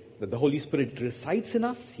 believing that the Holy Spirit resides in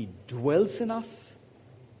us, He dwells in us,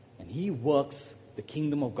 and He works the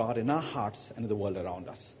kingdom of God in our hearts and in the world around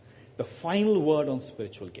us. The final word on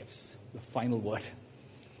spiritual gifts. The final word.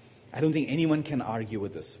 I don't think anyone can argue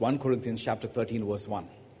with this. 1 Corinthians chapter 13, verse 1.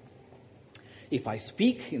 If I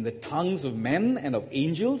speak in the tongues of men and of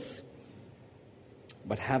angels,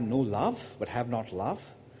 but have not love,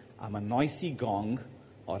 I'm a noisy gong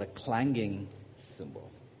or a clanging cymbal.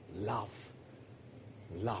 Love.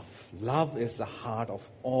 Love is the heart of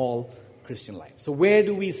all Christian life. So where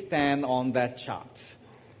do we stand on that chart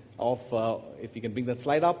of, if you can bring that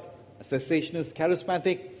slide up, a cessationist,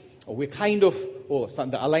 charismatic, or we're kind of,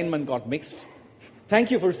 the alignment got mixed. Thank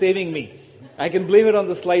you for saving me. I can blame it on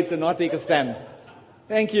the slides and not take a stand.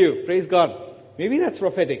 Thank you. Praise God. Maybe that's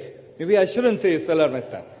prophetic. Maybe I shouldn't say it's fell out my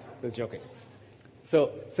stand. Just joking.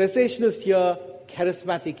 So, cessationist here,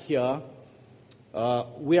 charismatic here,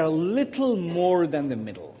 we are a little more than the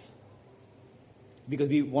middle. Because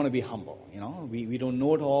we want to be humble, We don't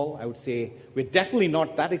know it all. I would say we're definitely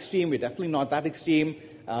not that extreme. We're definitely not that extreme.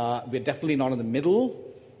 We're definitely not in the middle.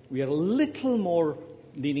 We are a little more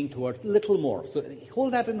leaning toward a little more. So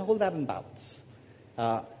hold that in balance.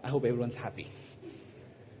 I hope everyone's happy.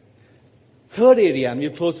 Third area, and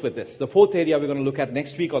we'll close with this. The fourth area we're going to look at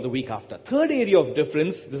next week or the week after. Third area of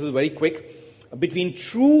difference, this is very quick, between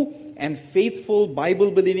true and faithful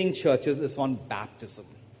Bible-believing churches is on baptism.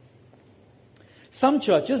 Some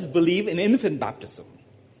churches believe in infant baptism.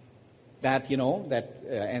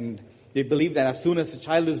 And they believe that as soon as a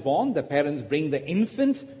child is born, the parents bring the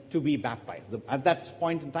infant to be baptized. At that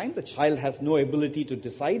point in time, the child has no ability to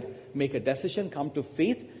decide, make a decision, come to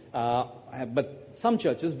faith. But some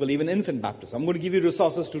churches believe in infant baptism. I'm going to give you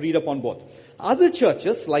resources to read up on both. Other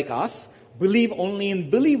churches, like us, believe only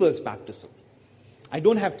in believers' baptism. I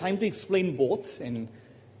don't have time to explain both.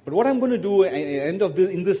 But what I'm going to do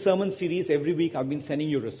in this sermon series, every week I've been sending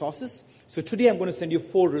you resources. So today I'm going to send you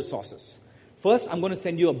 4 resources. First, I'm going to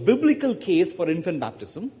send you a biblical case for infant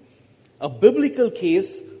baptism, a biblical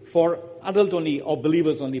case for adult-only or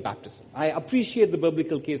believers-only baptism. I appreciate the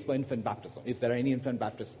biblical case for infant baptism, if there are any infant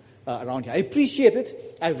Baptists around here. I appreciate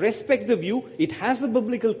it. I respect the view. It has a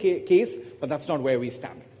biblical case, but that's not where we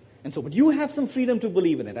stand. But you have some freedom to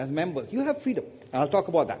believe in it as members. You have freedom. I'll talk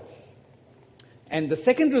about that. And the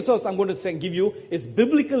second resource I'm going to give you is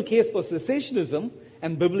biblical case for cessationism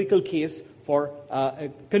and biblical case for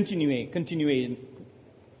continuing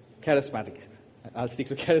charismatic. I'll stick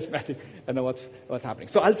to charismatic. I know what's happening.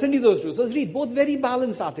 So I'll send you those resources. Read both very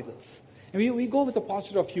balanced articles. And we go with a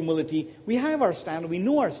posture of humility. We have our stand. We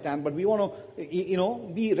know our stand, but we want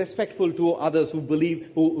to, be respectful to others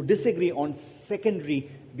who disagree on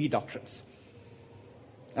secondary B doctrines.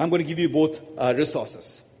 I'm going to give you both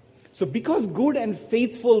resources. So because good and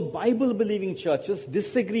faithful Bible-believing churches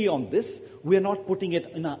disagree on this, we are not putting it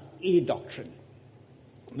in a A doctrine.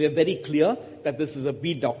 We are very clear that this is a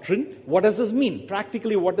B doctrine. What does this mean?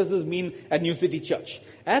 Practically, what does this mean at New City Church?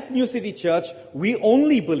 At New City Church, we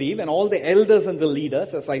only believe, and all the elders and the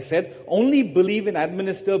leaders, as I said, only believe and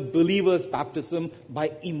administer believers' baptism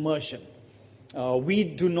by immersion. We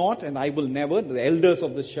do not, and I will never, the elders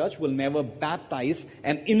of the church will never baptize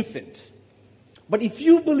an infant. But if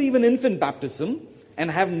you believe in infant baptism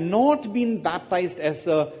and have not been baptized as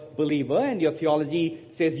a believer, and your theology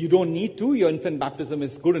says you don't need to, your infant baptism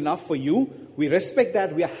is good enough for you, we respect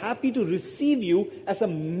that. We are happy to receive you as a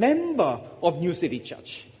member of New City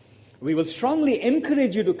Church. We will strongly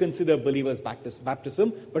encourage you to consider believers'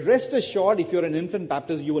 baptism, but rest assured, if you're an infant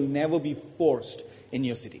baptist, you will never be forced in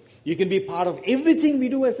New City. You can be part of everything we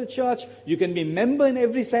do as a church. You can be a member in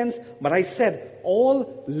every sense. But I said,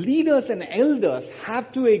 all leaders and elders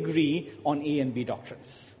have to agree on A and B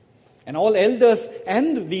doctrines. And all elders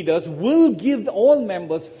and leaders will give all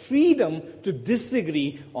members freedom to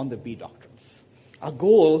disagree on the B doctrines. Our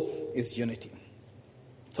goal is unity.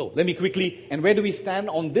 So let me quickly, and where do we stand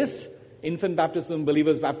on this? Infant baptism,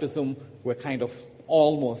 believers' baptism, we're kind of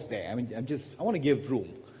almost there. I want to give room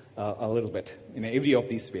a little bit in every of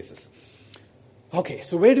these spaces. Okay,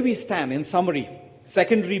 so where do we stand in summary?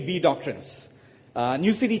 Secondary B doctrines.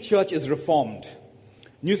 New City Church is reformed.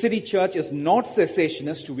 New City Church is not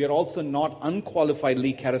cessationist. We are also not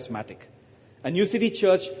unqualifiedly charismatic. A New City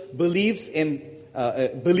Church believes in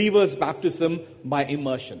believers' baptism by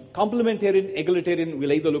immersion. Complementarian, egalitarian,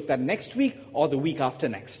 we'll either look at next week or the week after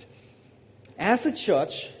next. As a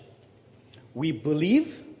church, we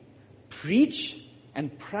believe, preach,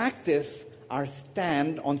 and practice our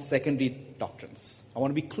stand on secondary doctrines. I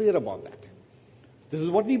want to be clear about that. This is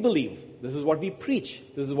what we believe. This is what we preach.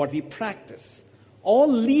 This is what we practice. All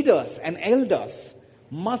leaders and elders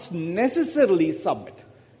must necessarily submit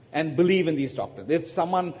and believe in these doctrines. If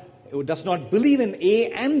someone who does not believe in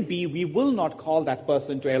A and B, we will not call that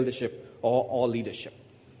person to eldership or leadership.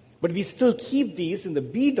 But we still keep these in the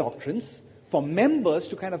B doctrines for members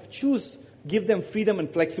to kind of choose, give them freedom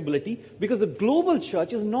and flexibility, because the global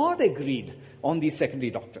church is not agreed on these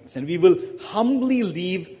secondary doctrines. And we will humbly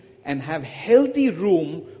leave and have healthy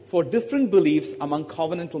room for different beliefs among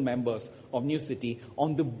covenantal members of New City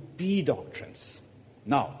on the B doctrines.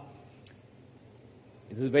 Now,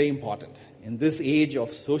 this is very important. In this age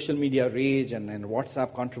of social media rage and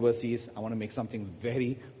WhatsApp controversies, I want to make something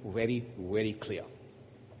very, very, very clear.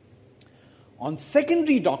 On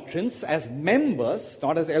secondary doctrines, as members,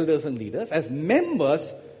 not as elders and leaders, as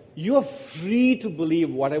members, you are free to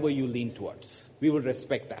believe whatever you lean towards. We will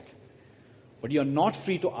respect that. But you are not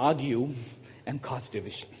free to argue and cause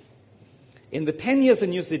division. In the 10 years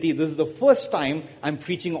in New City, this is the first time I'm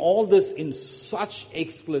preaching all this in such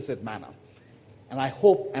explicit manner. And I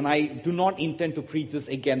hope, and I do not intend to preach this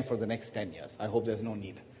again for the next 10 years. I hope there's no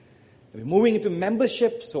need. We're moving into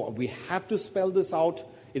membership, so we have to spell this out.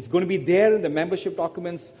 It's going to be there in the membership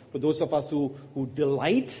documents for those of us who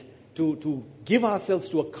delight to give ourselves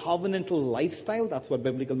to a covenantal lifestyle. That's what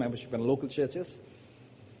biblical membership in a local church is.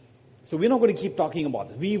 So we're not going to keep talking about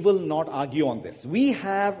this. We will not argue on this. We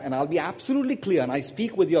have, and I'll be absolutely clear, and I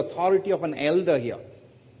speak with the authority of an elder here.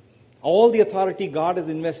 All the authority God has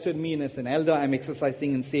invested me in as an elder, I'm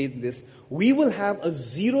exercising and saying this. We will have a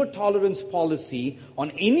zero tolerance policy on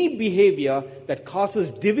any behavior that causes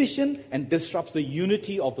division and disrupts the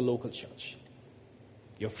unity of the local church.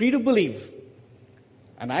 You're free to believe.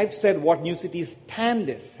 And I've said what New City's stand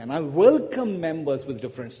is, and I welcome members with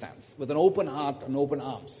different stands, with an open heart and open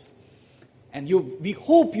arms. And we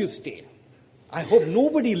hope you stay. I hope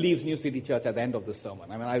nobody leaves New City Church at the end of the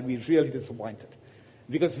sermon. I mean, I'd be really disappointed.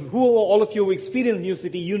 Because all of you who experience New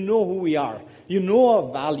City, you know who we are. You know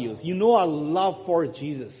our values. You know our love for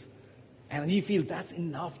Jesus. And we feel that's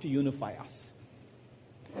enough to unify us.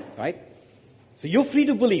 Right? So you're free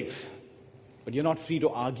to believe. But you're not free to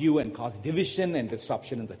argue and cause division and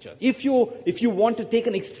disruption in the church. If you want to take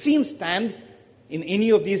an extreme stand in any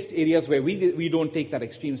of these areas where we don't take that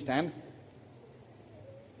extreme stand,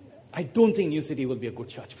 I don't think New City will be a good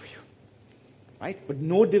church for you. Right? But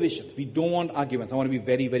no divisions. We don't want arguments. I want to be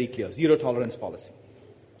very, very clear. Zero tolerance policy.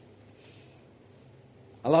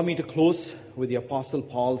 Allow me to close with the Apostle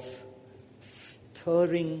Paul's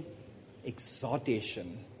stirring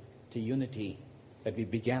exhortation to unity that we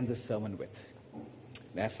began this sermon with.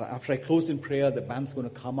 After I close in prayer, the band's going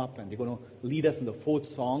to come up and they're going to lead us in the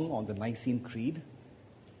 4th song on the Nicene Creed.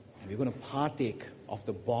 And we're going to partake of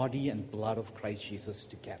the body and blood of Christ Jesus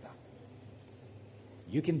together.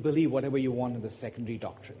 You can believe whatever you want in the secondary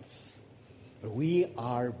doctrines. But we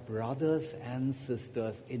are brothers and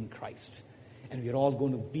sisters in Christ. And we're all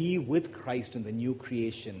going to be with Christ in the new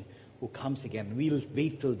creation who comes again. We'll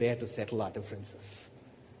wait till there to settle our differences.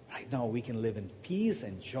 Right now we can live in peace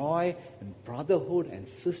and joy and brotherhood and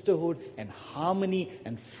sisterhood and harmony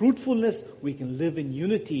and fruitfulness. We can live in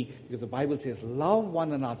unity because the Bible says, love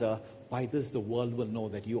one another. By this the world will know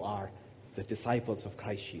that you are the disciples of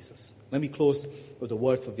Christ Jesus. Let me close with the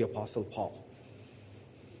words of the Apostle Paul.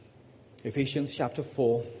 Ephesians chapter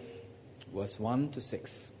 4, verse 1 to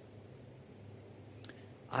 6.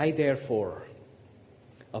 I therefore,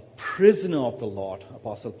 a prisoner of the Lord,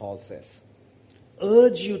 Apostle Paul says,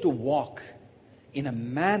 urge you to walk in a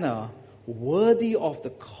manner worthy of the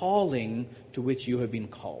calling to which you have been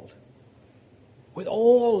called, with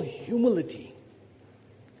all humility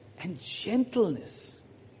and gentleness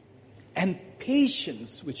and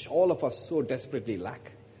patience, which all of us so desperately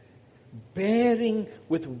lack, bearing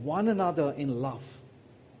with one another in love,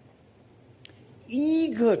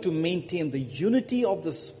 eager to maintain the unity of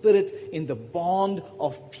the Spirit in the bond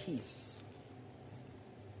of peace.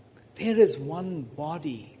 There is one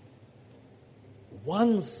body,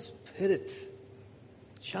 one Spirit,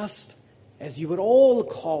 just as you were all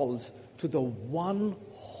called to the one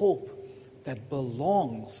hope that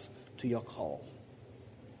belongs to your call.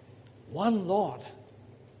 One Lord,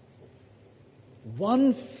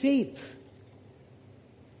 one faith,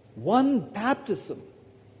 one baptism,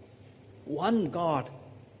 one God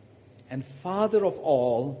and Father of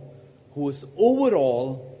all, who is over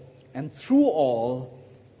all and through all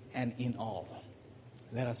and in all.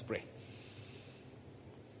 Let us pray.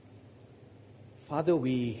 Father,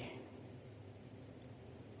 we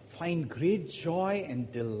find great joy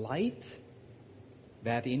and delight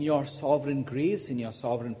that in your sovereign grace, in your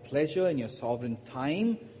sovereign pleasure, in your sovereign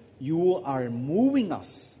time, you are moving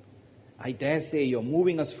us. I dare say you're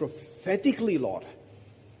moving us prophetically, Lord,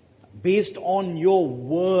 based on your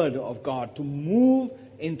word of God, to move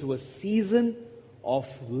into a season of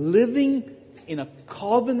living in a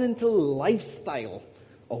covenantal lifestyle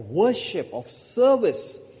of worship, of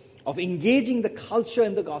service, of engaging the culture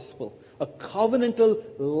in the gospel, a covenantal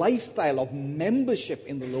lifestyle of membership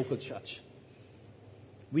in the local church.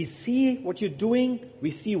 We see what you're doing.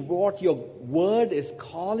 We see what your word is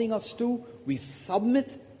calling us to. We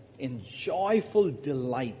submit in joyful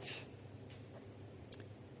delight.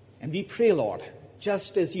 And we pray, Lord,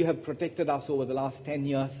 just as you have protected us over the last 10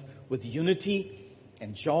 years with unity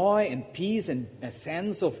and joy and peace and a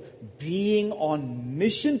sense of being on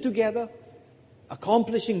mission together,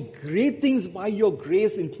 accomplishing great things by your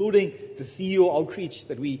grace, including the CEO outreach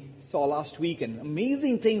that we saw last week, and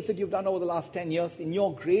amazing things that you've done over the last 10 years in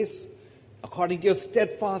your grace, according to your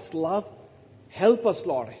steadfast love. Help us,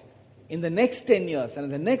 Lord, in the next 10 years, and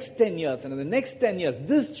in the next 10 years, and in the next 10 years,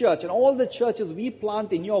 this church and all the churches we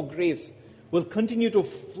plant in your grace will continue to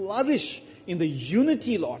flourish in the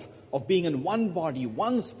unity, Lord, of being in one body,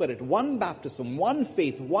 one Spirit, one baptism, one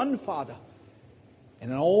faith, one Father.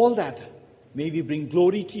 And in all that, May we bring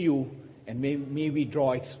glory to you, and may we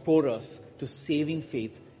draw explorers to saving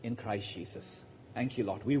faith in Christ Jesus. Thank you,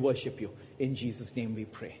 Lord. We worship you. In Jesus' name we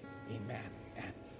pray. Amen.